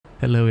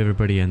Hello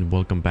everybody and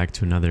welcome back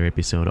to another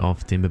episode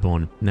of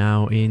Timberborn.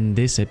 Now in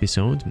this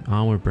episode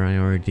our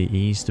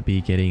priority is to be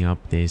getting up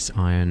this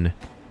Iron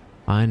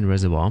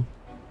Reservoir,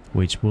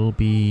 which will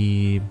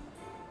be...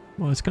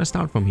 well, it's gonna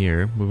start from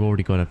here. We've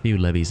already got a few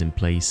levees in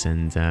place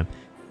and then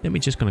we're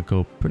just gonna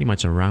go pretty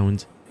much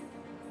around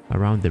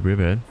the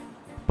river,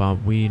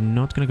 but we're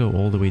not gonna go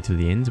all the way to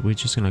the end. We're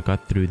just gonna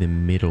cut through the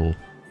middle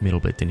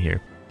bit in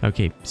here.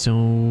 Okay, so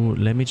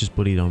let me just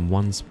put it on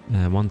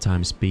one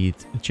time speed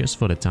just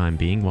for the time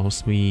being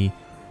whilst we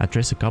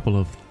address a couple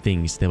of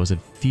things. There was a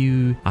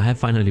few I have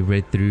finally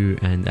read through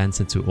and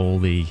answered to all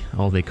the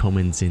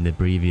comments in the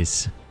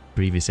previous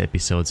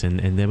episodes,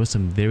 and there was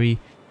some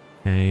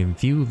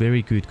few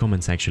very good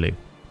comments actually.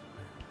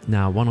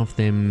 Now one of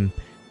them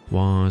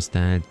was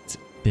that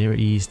there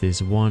is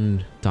this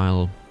one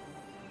tile,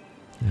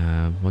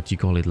 what do you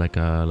call it, like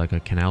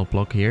a canal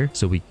block here,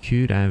 so we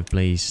could have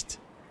placed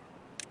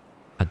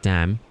a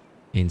dam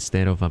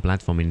instead of a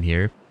platform in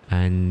here,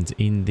 and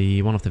in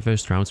one of the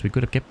first rounds we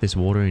could have kept this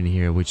water in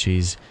here, which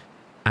is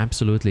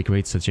absolutely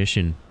great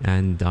suggestion,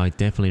 and I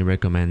definitely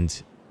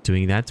recommend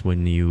doing that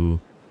when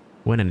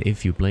and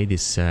if you play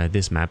this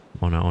map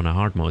on a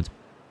hard mode.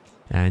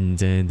 And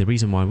the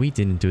reason why we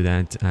didn't do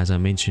that, as I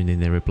mentioned in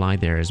the reply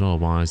there as well,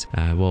 was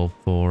well,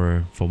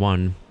 for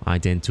one, I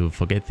tend to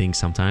forget things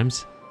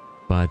sometimes,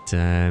 but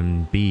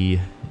B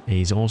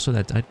is also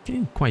that I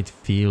didn't quite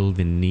feel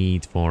the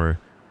need for...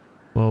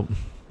 well,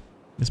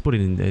 let's put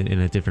it in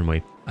a different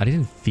way. I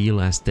didn't feel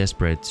as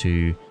desperate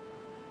to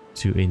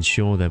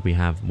ensure that we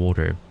have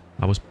water.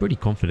 I was pretty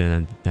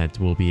confident that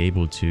we'll be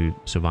able to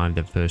survive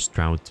the first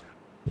drought.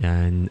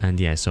 And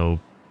yeah, so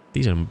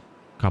these are a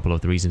couple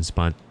of the reasons,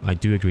 but I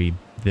do agree,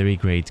 very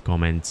great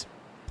comment.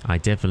 I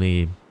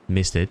definitely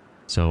missed it,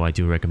 so I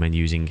do recommend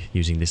using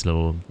this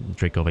little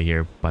trick over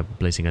here by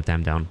placing a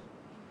dam down.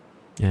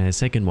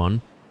 Second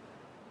one,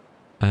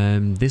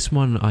 this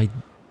one I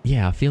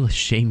feel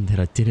ashamed that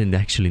I didn't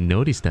actually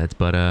notice that,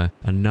 but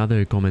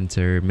another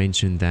commenter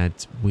mentioned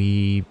that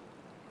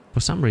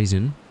for some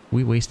reason,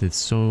 we wasted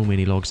so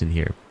many logs in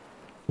here.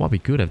 What we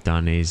could have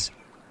done is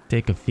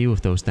take a few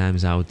of those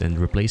dams out and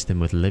replace them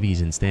with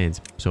levees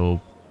instead.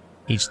 So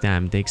each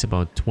dam takes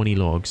about 20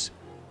 logs,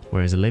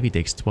 whereas a levee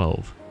takes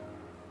 12.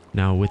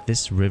 Now with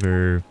this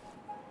river,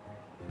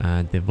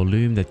 the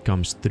volume that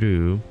comes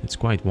through, it's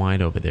quite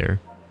wide over there.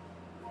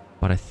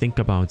 But I think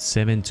about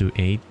 7 to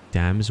 8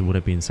 dams would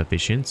have been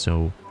sufficient.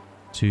 So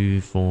 2,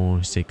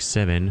 4, 6,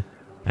 7,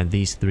 and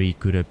these 3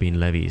 could have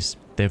been levees.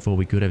 Therefore,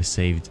 we could have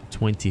saved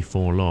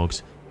 24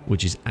 logs,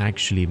 which is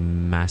actually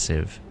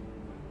massive,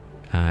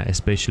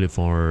 especially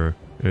for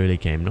early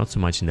game. Not so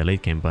much in the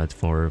late game, but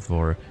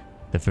for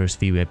the first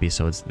few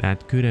episodes,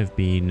 that could have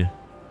been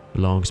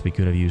logs we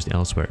could have used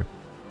elsewhere.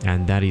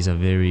 And that is a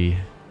very,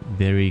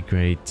 very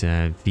great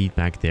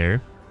feedback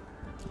there.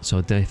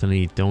 So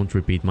definitely don't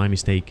repeat my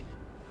mistake.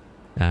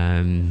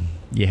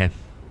 Yeah,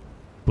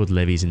 put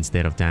levees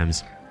instead of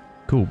dams.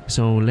 Cool,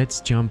 so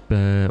let's jump,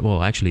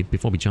 well actually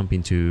before we jump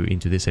into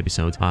this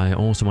episode, I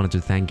also wanted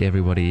to thank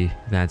everybody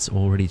that's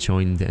already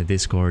joined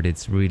Discord.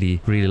 It's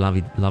really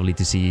lovely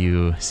to see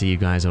you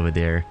guys over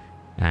there,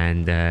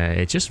 and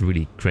it's just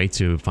really great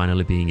to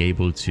finally being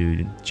able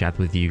to chat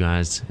with you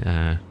guys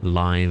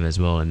live as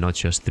well, and not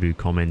just through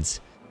comments.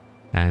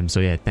 So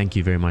yeah, thank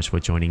you very much for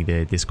joining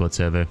the Discord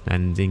server,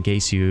 and in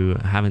case you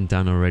haven't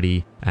done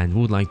already and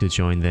would like to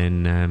join,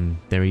 then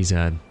there is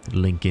a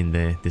link in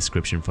the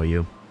description for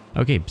you.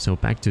 Okay, so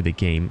back to the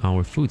game.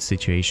 Our food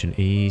situation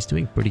is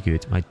doing pretty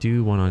good. I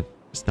do want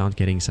to start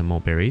getting some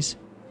more berries,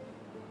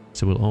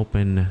 so we'll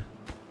open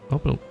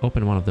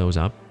one of those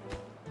up.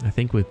 I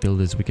think with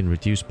builders we can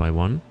reduce by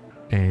 1,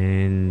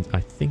 and I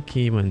think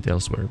he went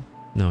elsewhere.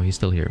 No, he's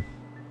still here.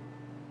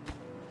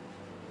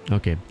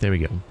 Okay, there we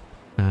go.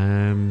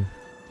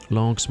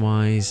 Logs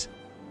wise,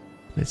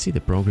 let's see the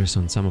progress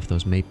on some of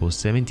those maples.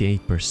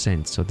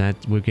 78%, so that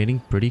we're getting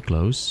pretty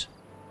close,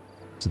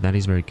 so that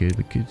is very good.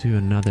 We could do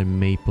another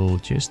maple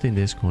just in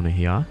this corner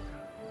here,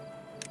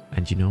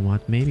 and you know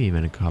what, maybe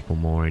even a couple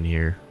more in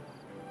here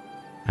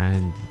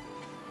and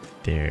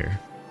there.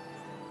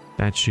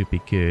 That should be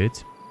good.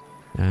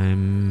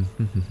 Okay,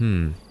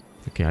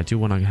 I do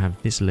want to have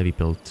this levee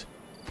built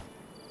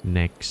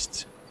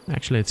next.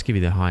 Actually, let's give it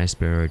the highest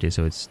priority,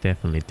 so it's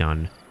definitely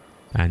done.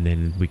 And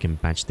then we can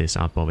patch this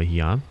up over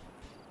here.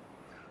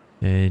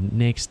 And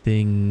next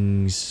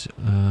things,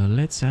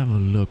 let's have a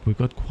look. We've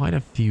got quite a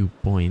few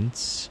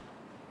points.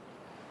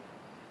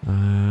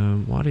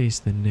 What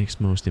is the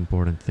next most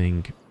important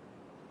thing?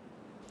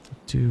 I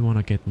do want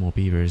to get more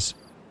beavers,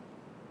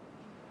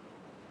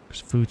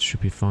 because food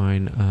should be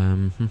fine.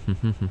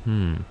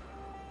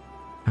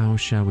 How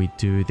shall we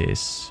do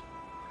this?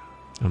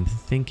 I'm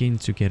thinking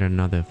to get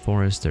another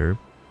forester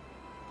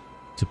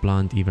to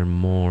plant even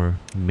more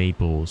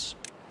maples.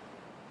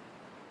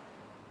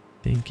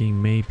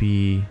 Thinking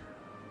maybe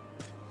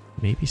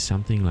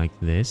something like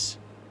this.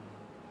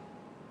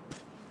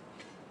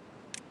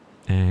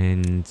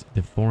 And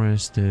the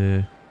forest,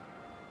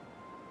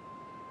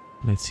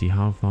 let's see,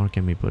 how far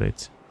can we put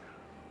it?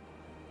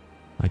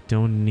 I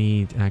don't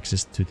need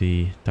access to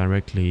the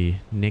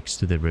directly next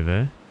to the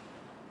river.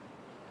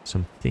 So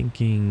I'm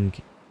thinking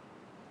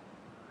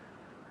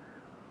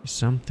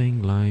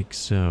something like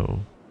so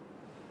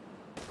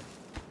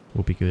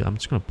will be good. I'm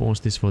just gonna pause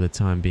this for the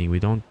time being. We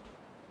don't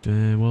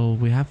well,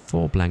 we have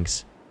 4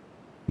 planks.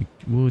 We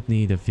would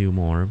need a few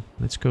more.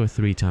 Let's go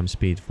 3 times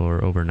speed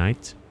for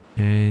overnight.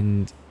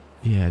 And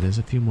yeah, there's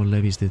a few more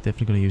levees. They're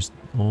definitely gonna use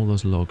all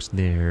those logs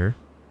there.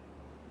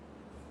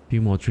 A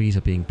few more trees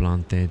are being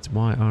planted.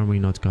 Why are we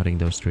not cutting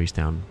those trees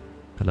down?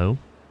 Hello?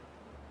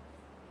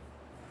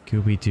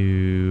 Could we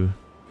do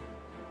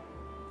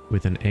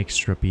with an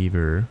extra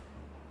beaver?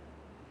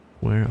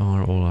 Where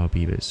are all our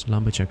beavers?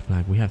 Lumberjack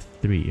flag. We have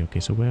 3. Okay,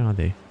 so where are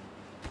they?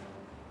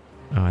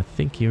 I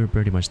think you're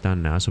pretty much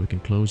done now, so we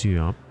can close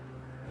you up.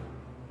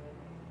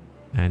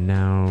 And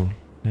now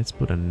let's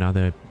put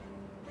another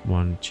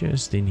one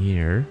just in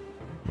here.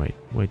 Wait,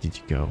 where did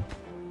you go?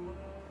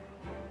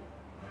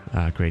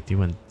 Great, you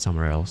went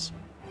somewhere else.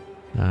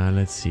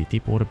 Let's see.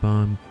 Deep water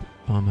pump,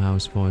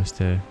 farmhouse,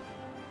 forester.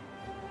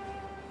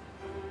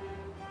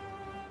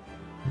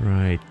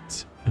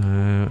 Right.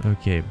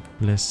 Okay,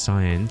 less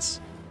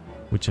science,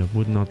 which I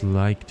would not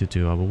like to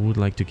do. I would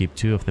like to keep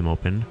 2 of them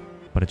open,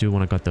 but I do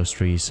want to cut those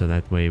trees so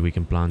that way we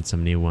can plant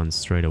some new ones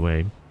straight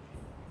away.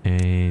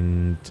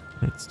 And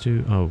let's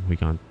do... oh, we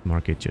can't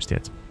mark it just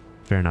yet.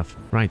 Fair enough.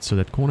 Right, so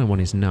that corner one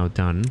is now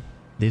done.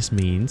 This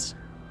means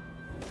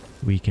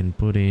we can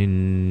put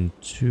in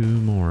 2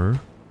 more.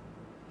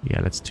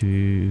 Yeah, let's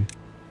do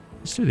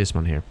this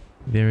one here.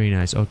 Very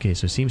nice. Okay,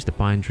 so it seems the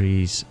pine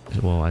trees,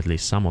 well, at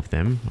least some of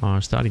them,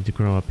 are starting to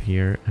grow up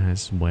here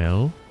as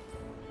well.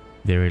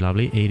 Very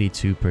lovely.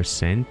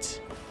 82%.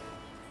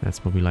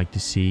 That's what we like to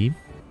see.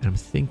 And I'm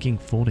thinking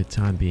for the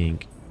time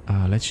being,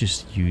 let's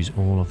just use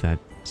all of that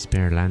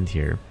spare land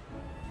here.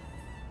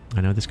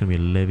 I know there's going to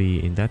be a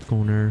levee in that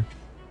corner.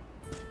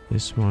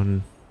 This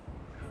one.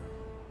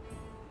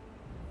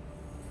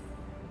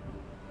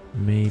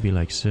 Maybe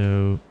like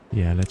so.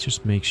 Yeah, let's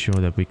just make sure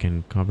that we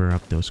can cover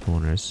up those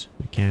corners.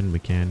 We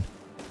can.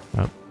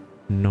 Oh,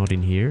 not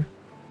in here.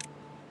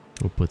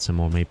 We'll put some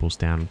more maples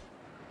down.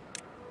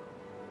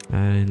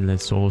 And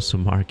let's also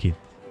mark it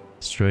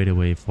straight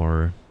away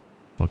for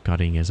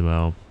cutting as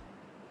well.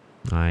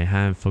 I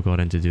have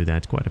forgotten to do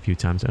that quite a few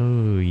times.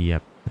 Oh,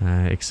 yep.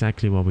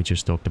 Exactly what we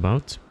just talked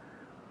about.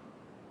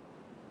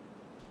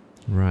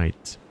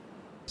 Right.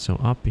 So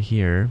up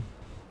here,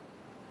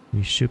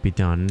 we should be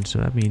done. So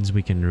that means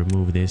we can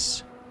remove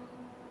this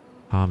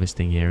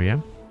harvesting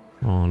area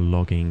or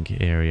logging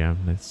area.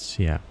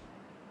 Yeah.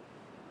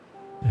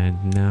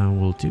 And now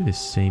we'll do the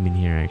same in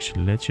here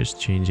actually. Let's just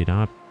change it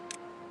up.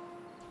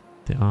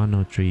 There are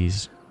no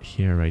trees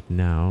here right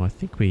now. I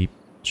think we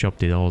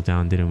chopped it all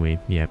down, didn't we?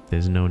 Yep,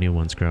 there's no new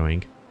ones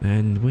growing.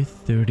 And with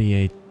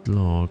 38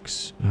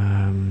 logs,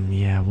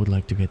 yeah, I would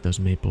like to get those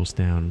maples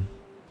down.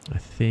 I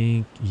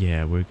think,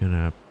 yeah, we're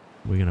gonna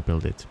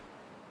build it.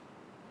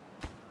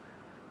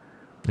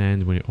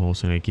 And we're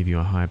also gonna give you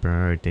a high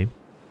priority.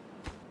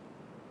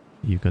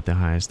 You've got the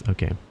highest,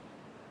 okay.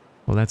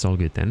 Well, that's all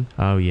good then.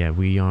 Oh yeah,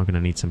 we are gonna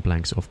need some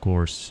planks, of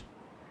course.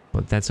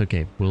 But that's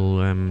okay.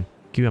 We'll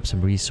queue up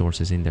some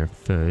resources in there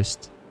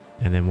first.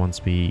 And then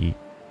once we've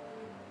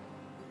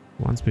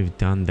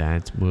done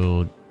that,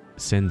 we'll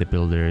send the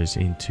builders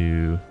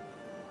into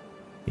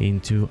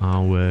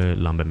our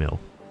lumber mill.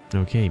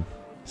 Okay,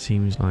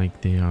 seems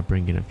like they are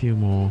bringing a few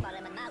more.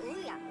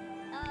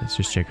 Let's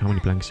just check how many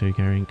planks are you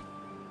carrying.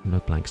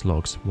 Not planks,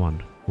 logs.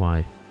 1.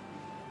 Why?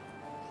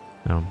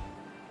 Oh,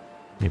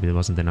 maybe there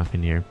wasn't enough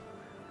in here.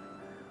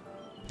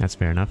 That's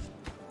fair enough.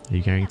 Are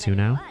you carrying 2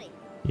 now?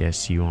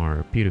 Yes, you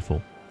are.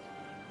 Beautiful.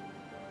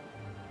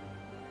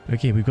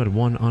 Okay, we've got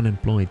 1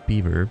 unemployed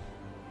beaver.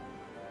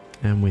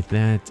 And with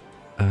that,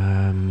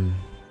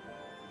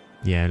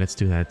 yeah, let's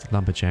do that.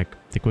 Lumberjack.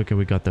 The quicker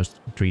we got those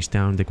trees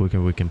down, the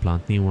quicker we can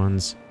plant new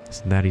ones.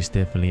 So that is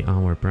definitely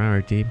our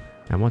priority.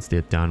 And once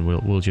they're done,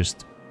 we'll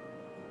just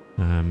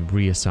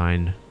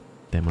reassign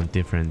them on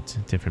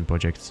different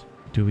projects.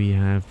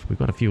 We've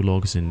got a few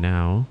logs in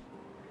now.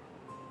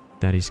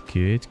 That is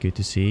good. Good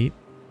to see.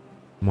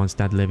 Once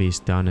that levee is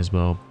done as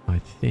well, I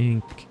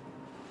think...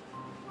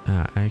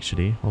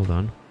 actually, hold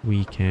on.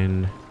 We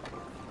can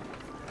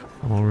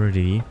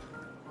already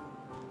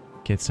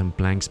get some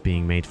planks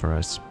being made for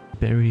us.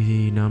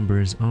 Berry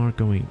numbers are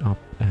going up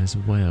as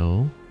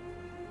well.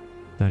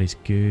 That is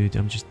good.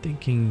 I'm just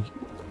thinking...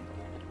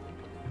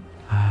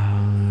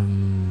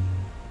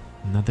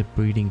 another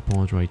breeding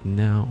pod right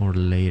now or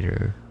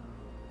later.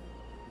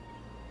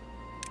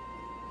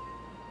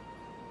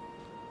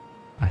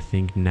 I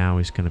think now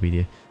is gonna be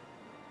the...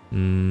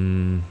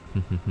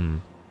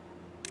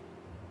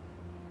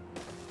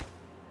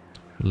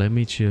 Let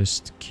me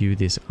just queue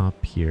this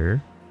up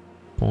here.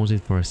 Pause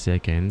it for a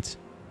second.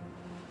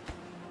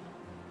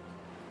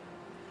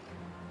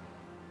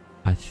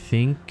 I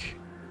think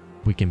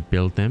we can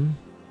build them.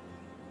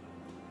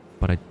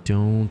 But I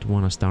don't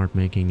want to start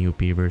making new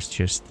beavers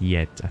just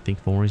yet. I think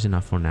 4 is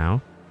enough for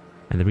now.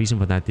 And the reason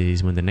for that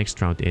is when the next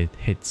drought it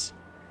hits,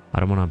 I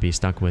don't want to be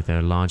stuck with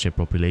a larger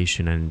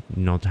population and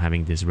not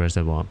having this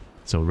reservoir.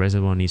 So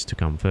reservoir needs to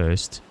come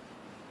first.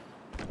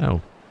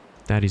 Oh,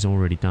 that is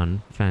already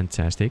done.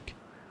 Fantastic.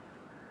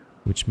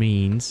 Which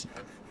means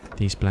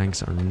these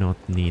planks are not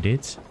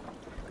needed.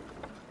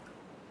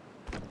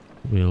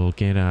 We'll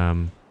get a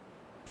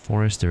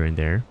forester in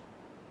there.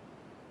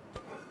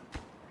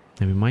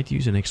 And we might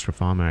use an extra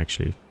farmer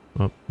actually.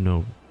 Oh,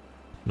 no.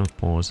 Not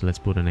pause. Let's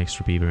put an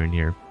extra beaver in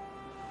here.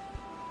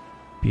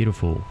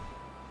 Beautiful.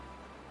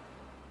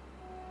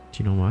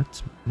 Do you know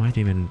what? Might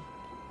even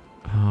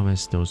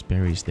harvest those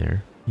berries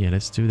there. Yeah,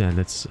 let's do that.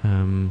 Let's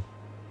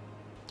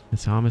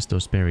harvest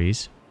those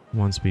berries.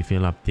 Once we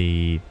fill up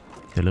the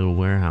little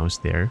warehouse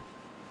there,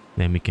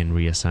 then we can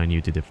reassign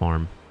you to the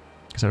farm.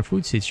 Because our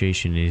food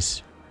situation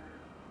is,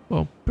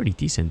 well, pretty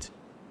decent.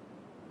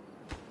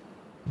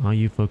 Are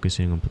you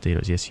focusing on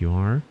potatoes? Yes, you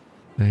are.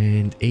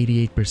 And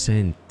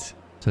 88%.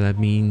 So that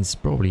means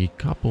probably a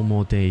couple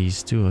more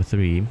days, 2 or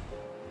 3,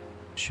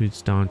 should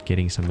start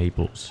getting some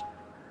maples.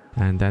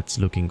 And that's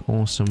looking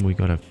awesome. We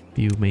got a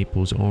few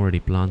maples already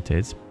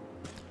planted.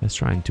 Let's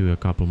try and do a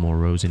couple more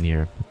rows in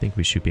here. I think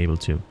we should be able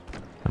to.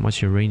 And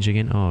what's your range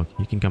again? Oh,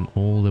 you can come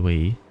all the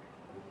way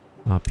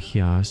up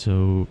here.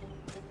 So,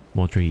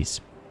 more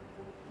trees.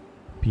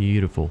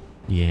 Beautiful.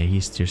 Yeah,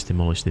 he's just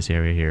demolished this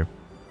area here.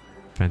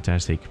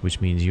 Fantastic. Which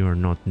means you are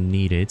not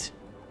needed.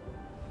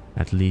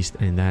 At least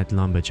in that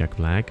lumberjack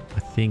flag. I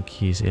think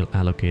he's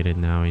allocated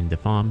now in the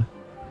farm.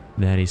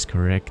 That is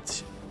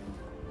correct.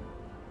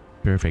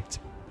 Perfect.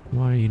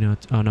 Why are you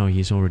not... Oh no,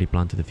 he's already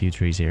planted a few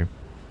trees here.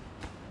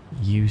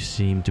 You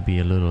seem to be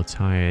a little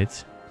tired.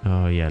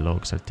 Oh yeah,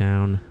 logs are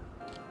down.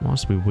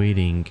 Whilst we're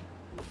waiting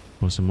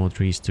for some more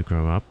trees to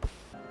grow up,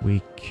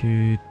 we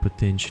could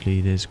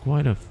potentially... There's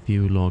quite a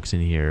few logs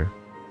in here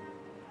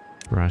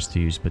for us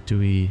to use, but do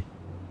we...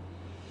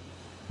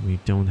 We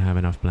don't have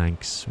enough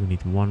planks. We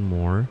need one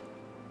more.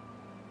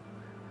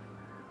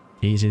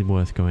 Is it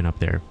worth going up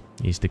there?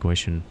 Is the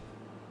question.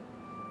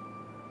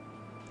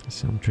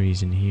 Some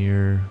trees in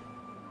here.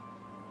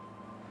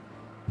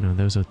 No,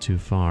 those are too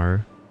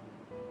far.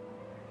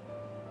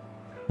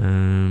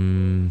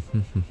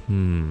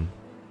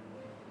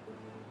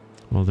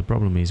 Well, the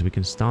problem is we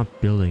can start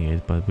building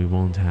it, but we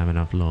won't have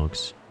enough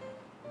logs.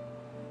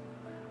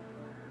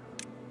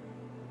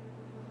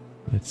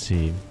 Let's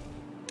see.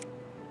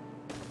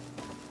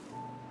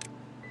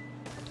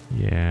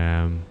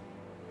 Yeah.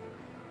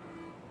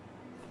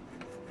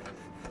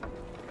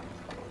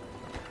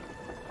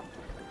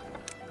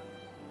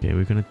 Okay,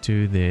 we're gonna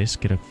do this.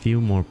 Get a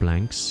few more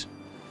planks.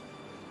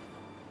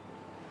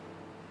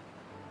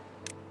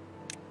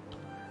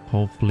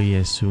 Hopefully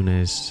as soon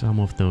as some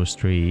of those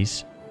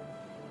trees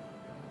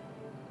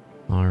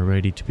are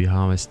ready to be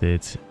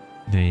harvested,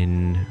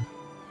 then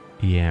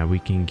yeah, we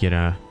can get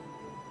a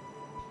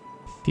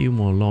few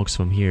more logs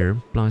from here.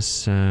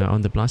 Plus,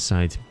 on the plus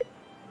side,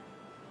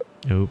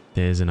 oh,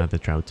 there's another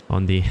trout.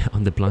 On the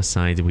plus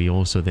side, we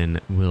also then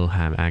will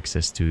have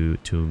access to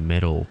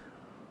metal,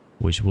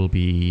 which will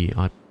be,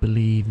 I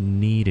believe,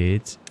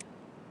 needed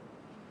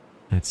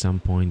at some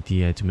point,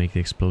 yeah, to make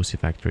the explosive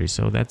factory.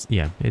 So that's,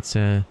 yeah, it's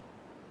an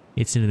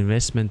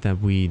investment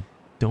that we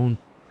don't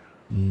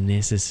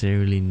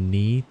necessarily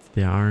need.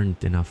 There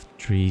aren't enough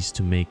trees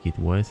to make it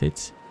worth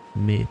it,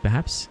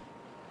 perhaps,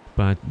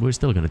 but we're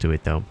still gonna do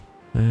it though.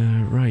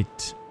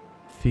 Right,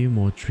 few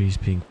more trees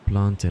being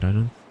planted. I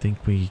don't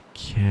think we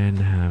can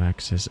have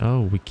access.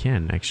 Oh, we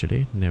can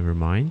actually, never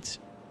mind.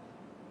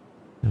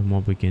 And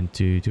what we can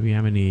do we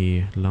have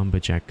any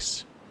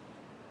lumberjacks?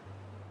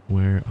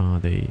 Where are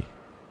they?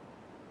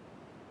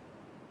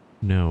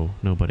 No,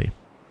 nobody.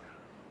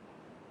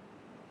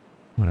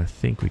 What I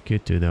think we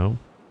could do though,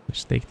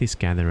 let's take this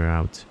gatherer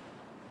out.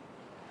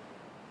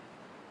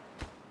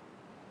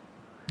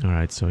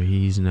 Alright, so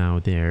he's now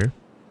there.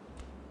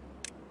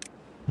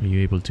 Are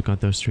you able to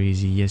cut those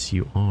trees? Yes,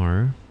 you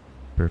are.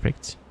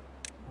 Perfect.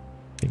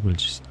 I think we'll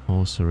just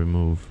also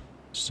remove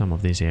some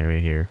of this area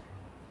here.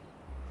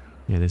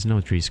 Yeah, there's no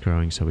trees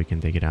growing, so we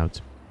can take it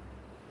out.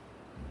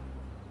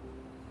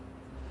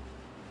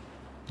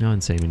 No,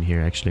 and same in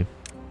here, actually.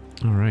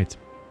 Alright.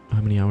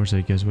 How many hours are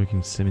you guys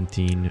working?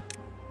 17.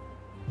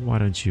 Why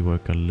don't you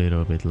work a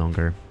little bit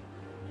longer?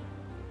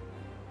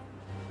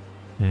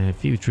 A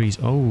few trees.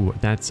 Oh,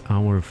 that's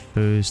our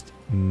first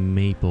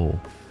maple.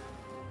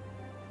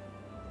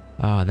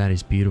 Ah, that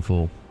is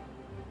beautiful.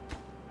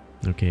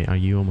 Okay, are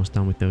you almost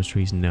done with those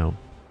trees? No.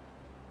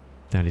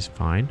 That is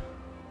fine.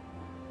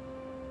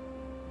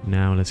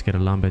 Now let's get a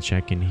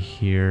lumberjack in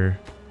here.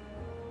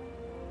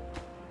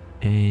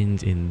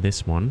 And in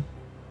this one.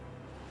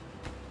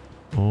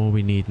 All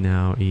we need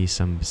now is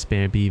some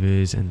spare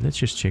beavers. And let's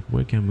just check,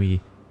 where can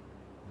we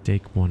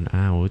take one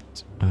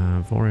out?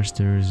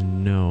 Foresters,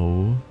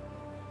 no.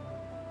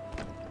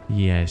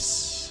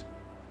 Yes.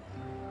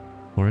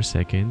 For a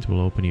second, we'll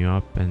open you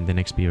up and the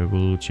next beaver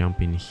will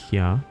jump in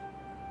here.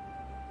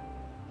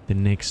 The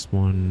next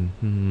one,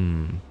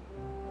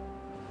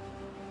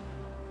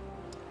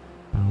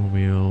 Power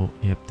wheel,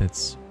 yep,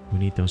 that's, we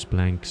need those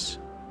planks.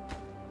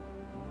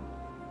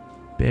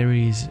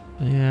 Berries,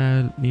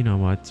 yeah, you know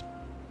what?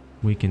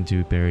 We can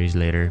do berries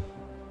later.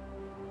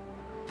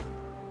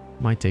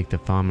 Might take the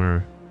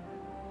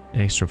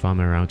extra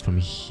farmer out from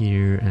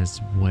here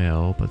as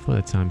well, but for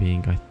the time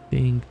being, I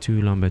think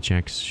 2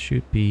 lumberjacks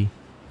should be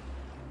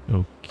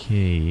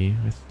okay.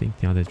 I think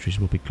the other trees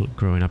will be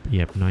growing up.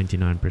 Yep,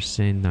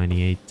 99%,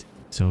 98.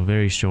 So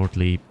very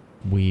shortly,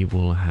 we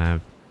will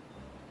have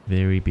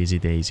very busy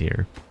days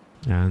here.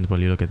 And well,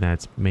 you look at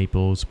that,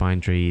 maples, pine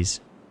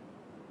trees.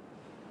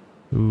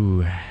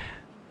 Ooh,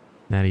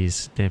 that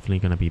is definitely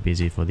gonna be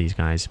busy for these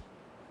guys.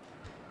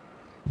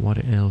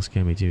 What else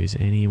can we do? Is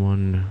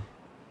anyone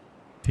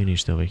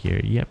finished over here?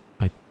 Yep,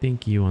 I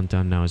think you are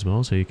done now as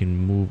well, so you can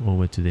move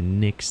over to the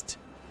next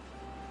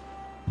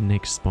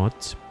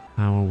spot.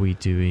 How are we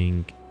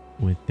doing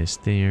with the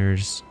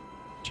stairs?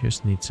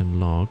 Just need some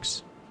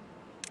logs.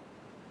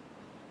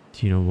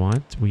 Do you know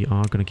what? We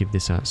are gonna give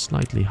this a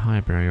slightly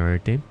higher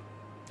priority.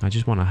 I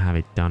just want to have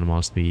it done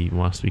whilst we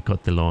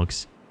got the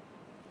logs.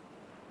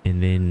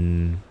 And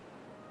then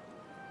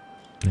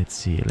let's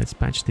see, let's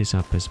patch this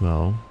up as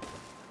well.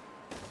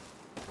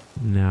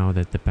 Now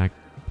that the back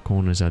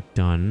corners are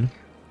done.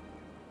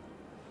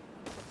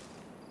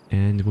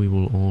 And we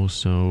will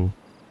also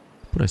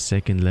put a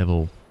second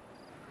level.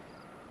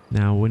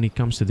 Now when it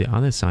comes to the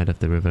other side of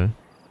the river,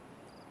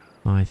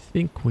 I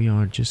think we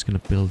are just gonna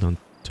build on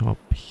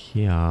top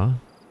here.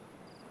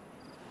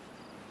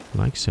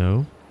 Like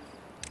so.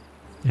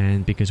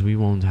 And because we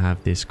won't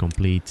have this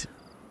complete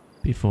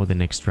before the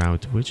next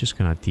route, we're just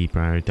gonna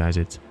deprioritize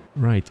it.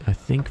 Right, I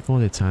think for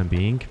the time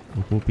being,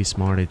 it would be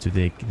smarter to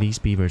take these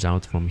beavers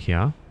out from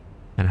here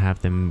and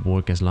have them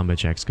work as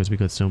lumberjacks, because we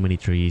got so many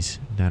trees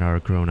that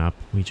are grown up.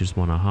 We just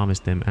want to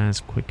harvest them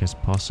as quick as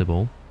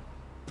possible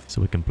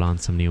so we can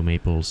plant some new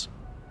maples.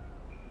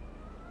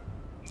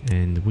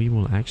 And we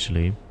will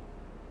actually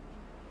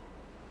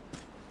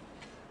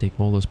take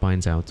all those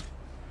pines out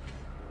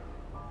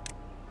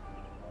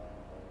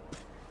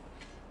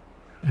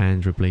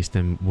and replace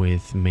them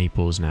with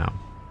maples now.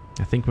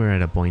 I think we're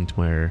at a point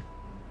where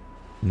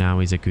now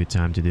is a good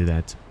time to do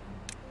that.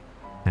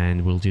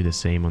 And we'll do the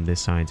same on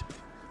this side.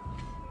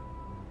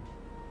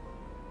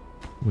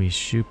 We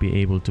should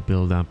be able to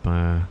build up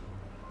a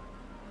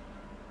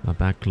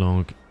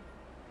backlog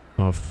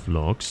of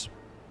logs.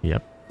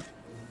 Yep.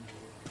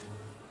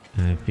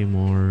 And a few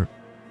more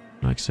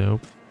like so.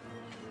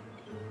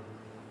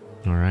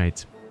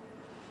 Alright.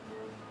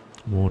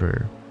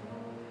 Water.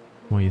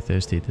 Why are you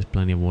thirsty? There's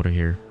plenty of water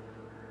here.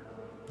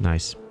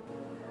 Nice.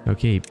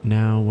 Okay,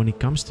 now when it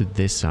comes to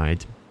this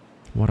side,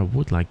 what I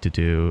would like to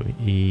do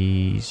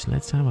is,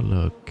 let's have a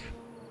look.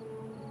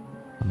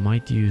 I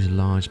might use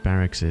large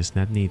barracks.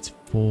 That needs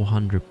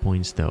 400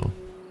 points though,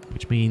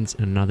 which means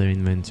another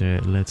inventor.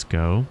 Let's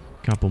go.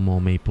 Couple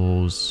more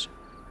maples.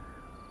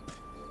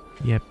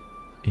 Yep,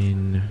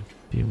 in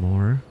a few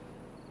more.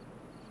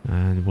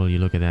 And well, you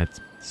look at that,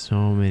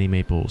 so many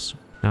maples.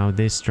 Now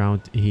this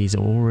drought is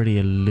already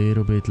a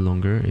little bit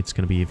longer. It's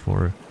gonna be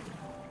for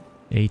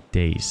 8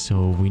 days,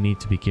 so we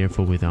need to be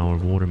careful with our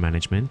water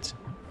management.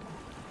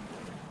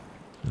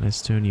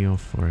 Let's turn you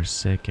off for a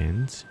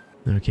second.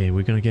 Okay,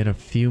 we're gonna get a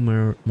few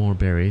more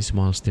berries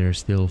whilst they're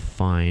still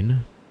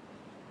fine.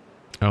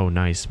 Oh,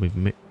 nice.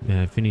 We've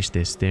finished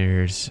the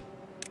stairs.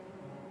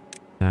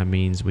 That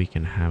means we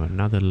can have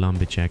another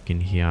lumberjack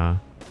in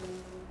here.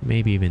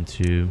 Maybe even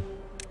 2.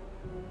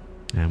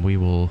 And we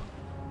will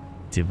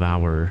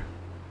devour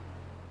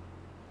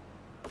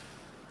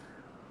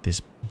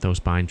those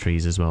pine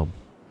trees as well.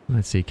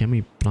 Let's see, can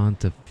we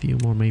plant a few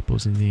more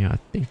maples in there? I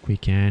think we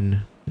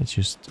can. Let's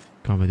just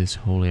cover this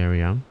whole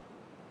area.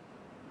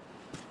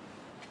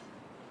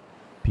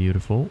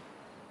 Beautiful.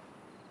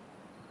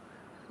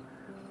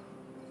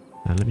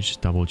 And let me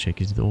just double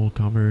check. Is it all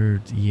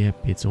covered?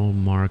 Yep, it's all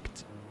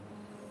marked.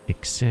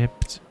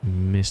 Except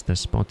missed a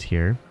spot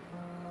here.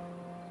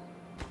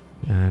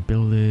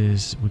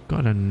 Builders, we've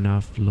got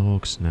enough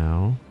logs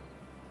now.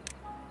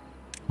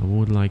 I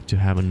would like to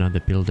have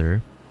another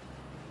builder.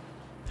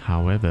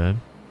 However,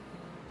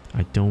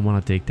 I don't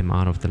want to take them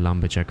out of the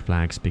lumberjack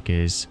flags,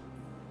 because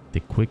the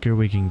quicker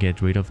we can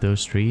get rid of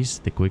those trees,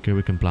 the quicker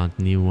we can plant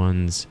new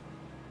ones.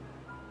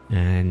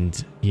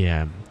 And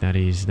yeah, that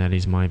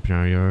is my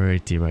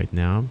priority right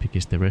now,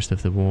 because the rest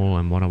of the wall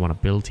and what I want to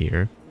build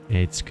here,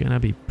 it's gonna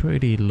be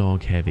pretty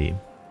log heavy.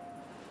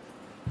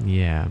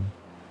 Yeah.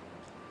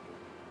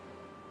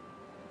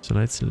 So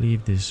let's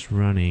leave this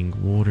running.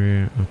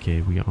 Water.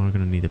 Okay, we are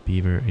gonna need a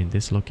beaver in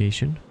this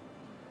location.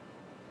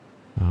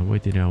 Where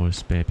did our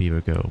spare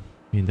beaver go?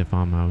 In the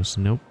farmhouse?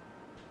 Nope.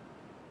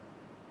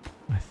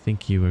 I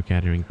think you were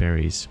gathering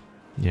berries.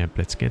 Yep,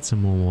 let's get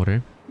some more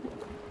water.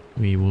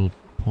 We will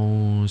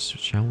pause,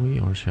 shall we,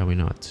 or shall we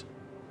not?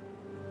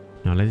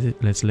 Now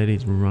let's let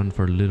it run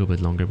for a little bit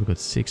longer. We've got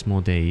 6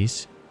 more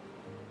days.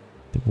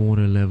 The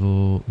water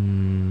level,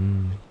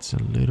 it's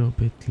a little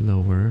bit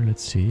lower.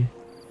 Let's see.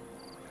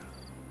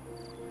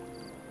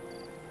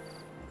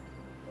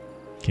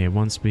 Okay,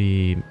 once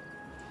we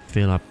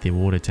fill up the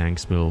water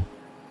tanks, we'll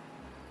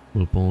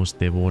pause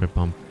the water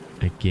pump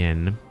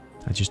again.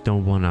 I just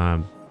don't want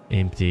to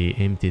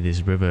empty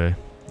this river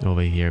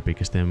over here,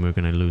 because then we're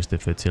gonna lose the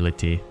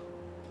fertility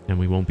and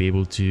we won't be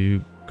able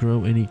to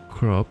grow any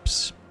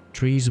crops.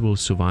 Trees will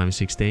survive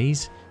 6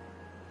 days.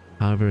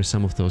 However,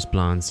 some of those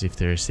plants, if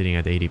they're sitting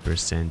at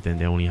 80% and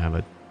they only have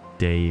a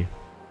day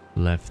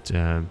left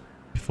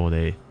before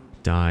they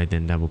die,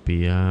 then that would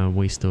be a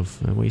waste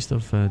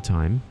of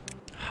time.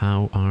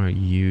 How are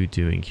you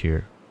doing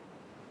here?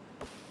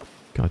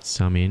 Got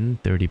some in,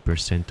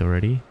 30%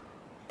 already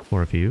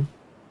for a few.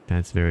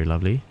 That's very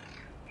lovely.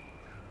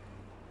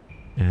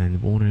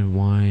 And water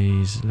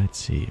wise, let's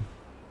see.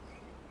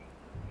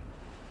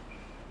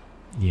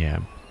 Yeah,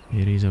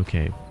 it is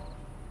okay.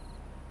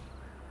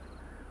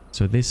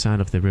 So this side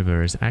of the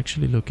river is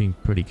actually looking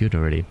pretty good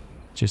already.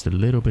 Just a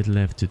little bit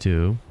left to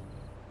do.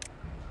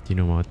 You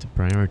know what,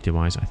 priority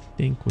wise, I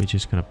think we're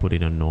just gonna put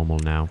it on normal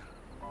now.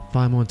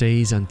 5 more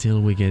days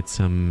until we get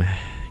some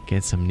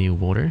new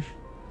water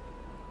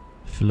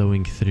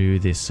flowing through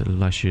this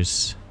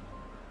luscious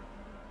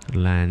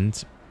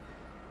land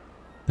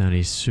that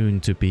is soon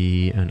to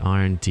be an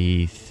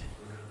Ironteeth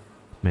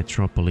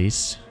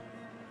metropolis.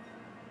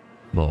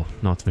 Well,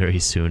 not very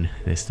soon,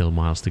 there's still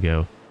miles to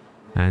go.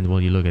 And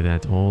while you look at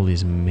that, all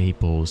these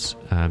maples,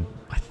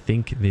 I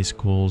think this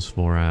calls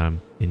for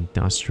an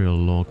industrial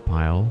log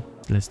pile.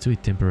 Let's do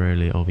it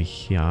temporarily over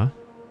here.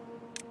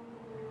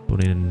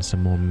 Put in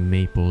some more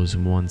maples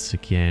once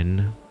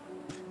again.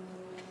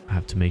 I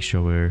have to make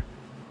sure we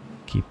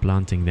keep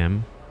planting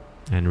them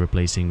and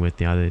replacing with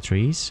the other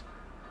trees.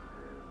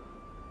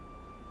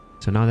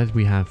 So now that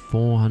we have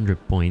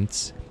 400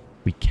 points,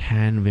 we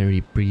can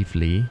very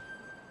briefly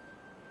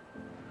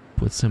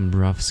put some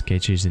rough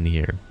sketches in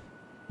here.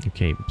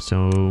 Okay,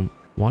 so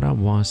what I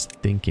was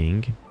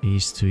thinking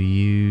is to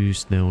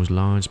use those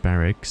large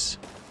barracks.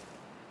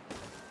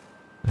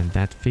 And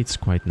that fits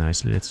quite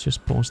nicely. Let's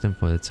just pause them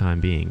for the time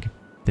being.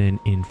 Then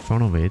in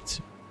front of it,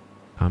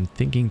 I'm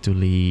thinking to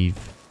leave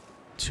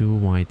 2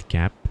 wide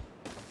gap.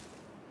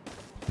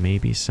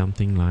 Maybe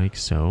something like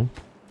so.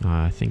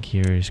 I think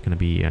here is going to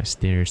be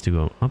stairs to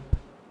go up.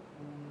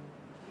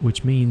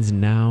 Which means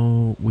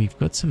now we've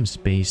got some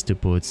space to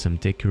put some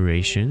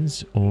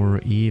decorations or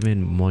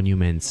even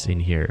monuments in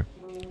here.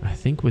 I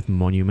think with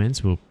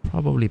monuments we'll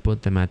probably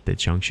put them at the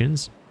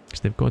junctions,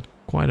 because they've got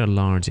quite a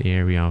large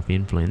area of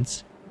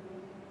influence.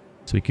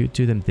 So we could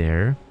do them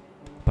there,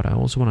 but I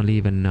also want to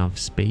leave enough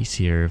space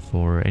here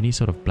for any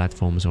sort of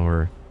platforms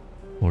or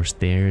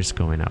stairs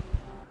going up.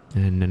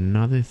 And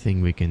another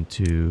thing we can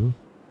do,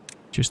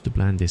 just to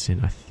blend this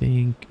in, I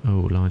think...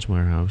 Oh, large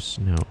warehouse,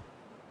 no.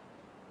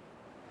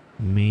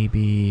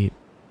 Maybe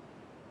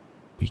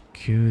we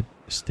could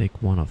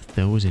stick one of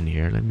those in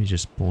here. Let me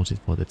just pause it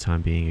for the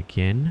time being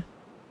again.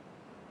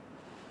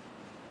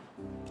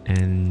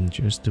 And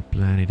just to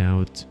plan it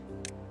out,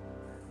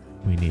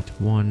 we need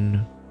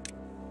 1.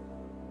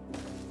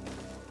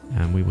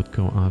 And we would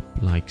go up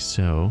like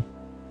so.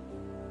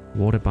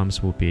 Water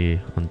pumps will be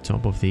on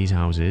top of these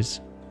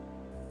houses.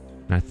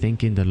 And I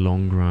think in the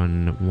long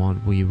run,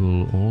 what we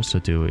will also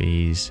do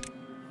is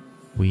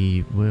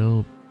we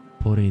will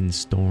put in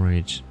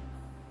storage.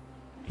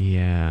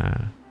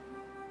 Yeah,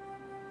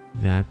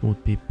 that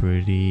would be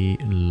pretty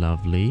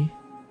lovely.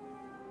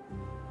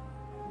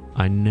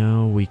 I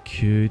know we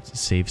could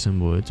save some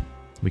wood.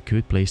 We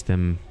could place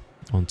them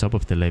on top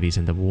of the levees,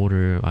 and the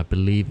water, I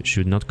believe,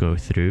 should not go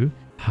through.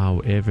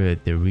 However,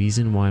 the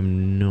reason why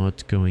I'm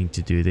not going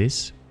to do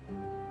this,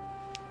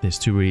 there's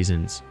 2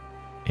 reasons.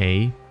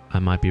 A, I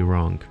might be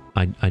wrong.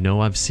 I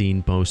know I've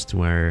seen posts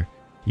where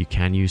you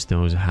can use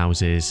those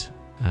houses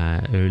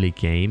early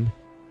game,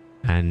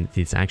 and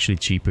it's actually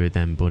cheaper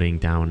than putting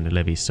down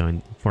levees.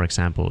 So for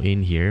example,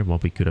 in here,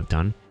 what we could have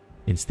done,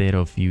 instead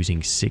of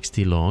using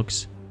 60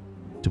 logs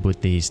to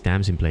put these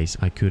dams in place,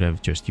 I could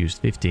have just used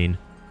 15,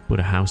 put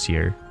a house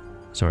here.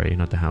 Sorry,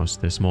 not the house,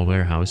 the small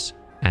warehouse.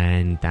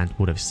 And that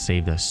would have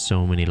saved us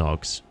so many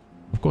logs.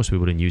 Of course, we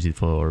wouldn't use it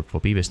for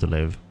beavers to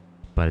live,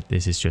 but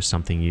this is just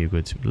something you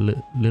could...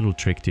 little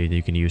trick that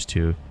you can use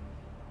to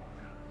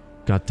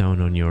cut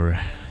down on your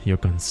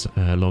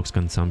logs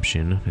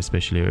consumption,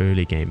 especially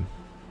early game.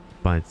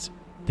 But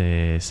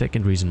the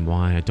second reason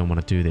why I don't want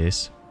to do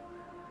this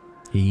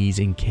is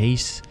in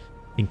case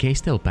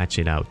they'll patch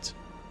it out.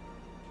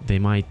 They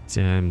might...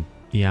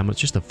 yeah, I'm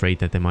just afraid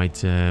that they might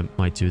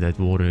do that.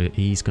 Water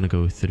is gonna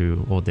go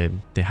through, or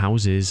the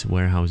houses,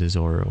 warehouses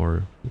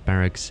or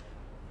barracks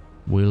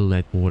will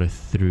let water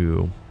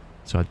through.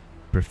 So I'd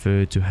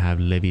prefer to have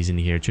levees in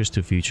here just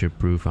to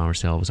future-proof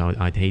ourselves.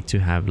 I'd hate to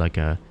have like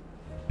a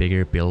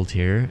bigger build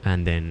here,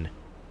 and then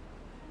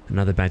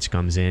another batch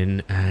comes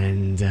in,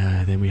 and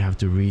then we have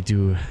to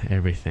redo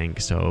everything.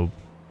 So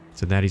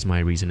that is my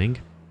reasoning.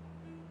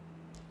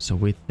 So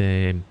with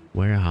the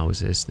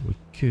warehouses, we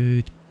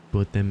could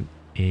put them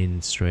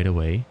in straight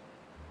away,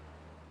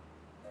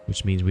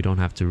 which means we don't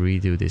have to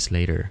redo this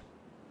later.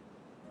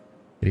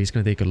 It is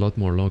going to take a lot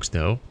more logs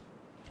though,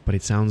 but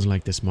it sounds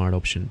like the smart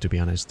option, to be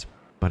honest.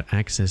 But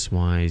access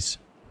wise,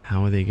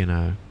 how are they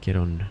gonna get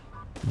on?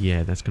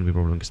 Yeah, that's gonna be a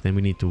problem, because then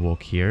we need to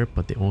walk here,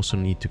 but they also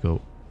need to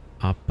go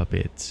up a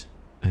bit,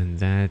 and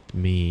that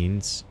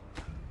means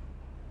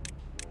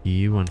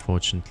You,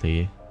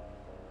 unfortunately,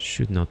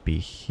 should not be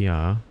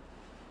here.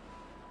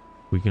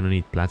 We're gonna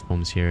need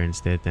platforms here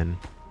instead then.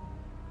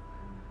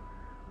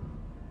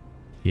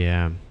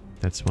 Yeah,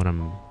 that's what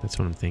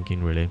I'm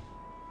thinking really.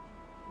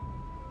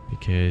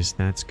 Because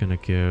that's gonna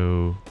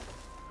go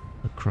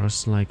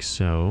across like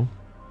so.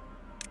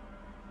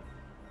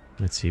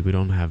 Let's see, we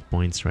don't have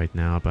points right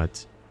now,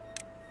 but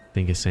I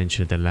think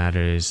essentially the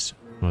ladders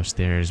or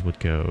stairs would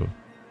go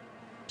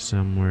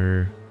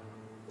somewhere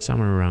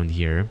around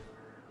here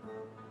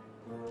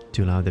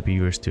to allow the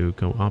beavers to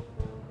go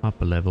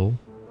up a level.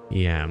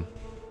 Yeah.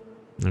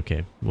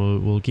 Okay,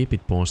 we'll keep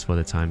it paused for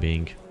the time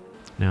being.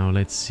 Now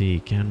let's see,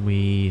 can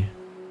we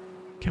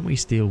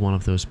steal one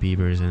of those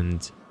beavers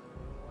and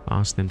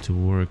ask them to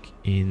work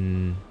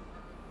in...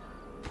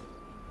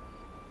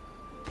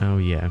 Oh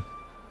yeah,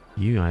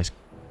 you guys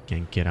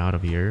can get out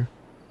of here.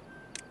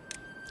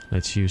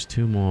 Let's use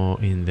 2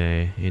 more in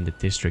the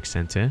district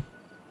center.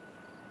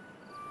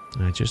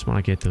 I just want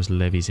to get those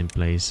levies in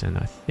place, and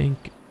I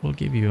think we'll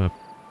give you a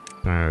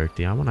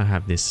priority. I want to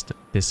have this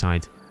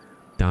side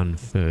done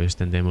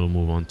first, and then we'll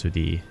move on to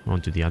the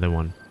other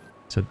one.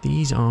 So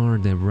these are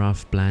the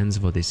rough plans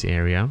for this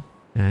area,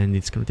 and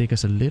it's going to take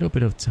us a little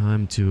bit of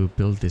time to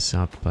build this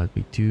up, but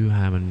we do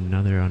have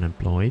another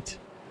unemployed.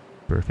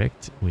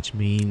 Perfect, which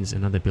means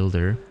another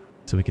builder,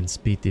 so we can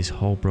speed this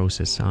whole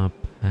process up.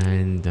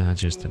 And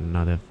just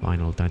another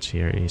final touch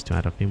here is to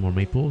add a few more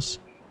maples,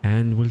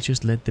 and we'll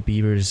just let the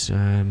beavers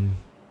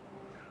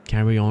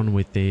carry on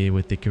with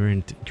the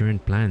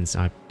current plans.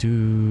 I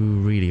do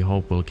really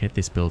hope we'll get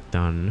this build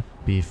done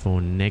before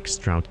next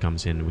drought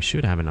comes in. We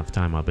should have enough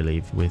time, I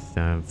believe, with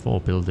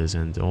 4 builders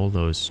and all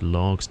those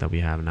logs that we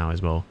have now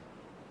as well.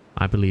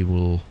 I believe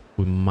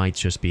we might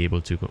just be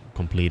able to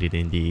complete it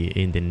in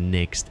the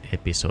next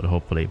episode,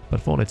 hopefully.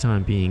 But for the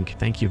time being,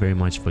 thank you very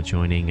much for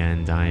joining,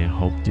 and I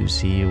hope to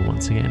see you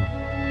once again.